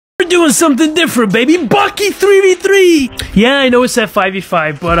We're doing something different, baby. Baki 3v3. Yeah, I know it's at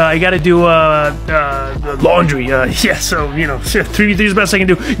 5v5, but I gotta do laundry. Yeah, so you know, 3v3 is the best I can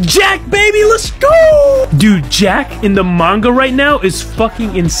do. Jack, baby, let's go. Dude, Jack in the manga right now is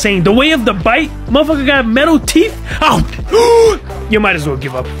fucking insane. The way of the bite, motherfucker got metal teeth. Oh, you might as well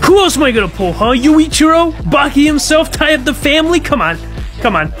give up. Who else am I gonna pull, huh? Yuichiro, Baki himself, tie up the family. Come on,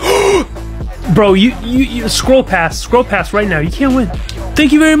 come on. Bro, you scroll past right now. You can't win.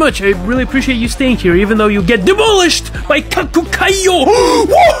 Thank you very much. I really appreciate you staying here, even though you get demolished by Kakukayo.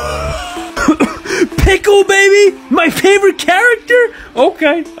 Pickle, baby, my favorite character.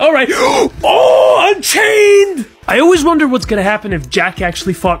 Okay, all right. Oh, Unchained. I always wonder what's gonna happen if Jack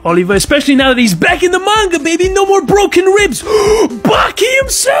actually fought Oliver, especially now that he's back in the manga, baby. No more broken ribs. Baki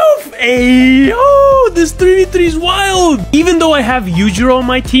himself. Hey, oh, this 3v3 is wild. Even though I have Yujiro on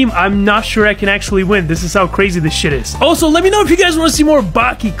my team, I'm not sure I can actually win. This is how crazy this shit is. Also, let me know if you guys want to see more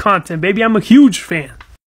Baki content, baby. I'm a huge fan.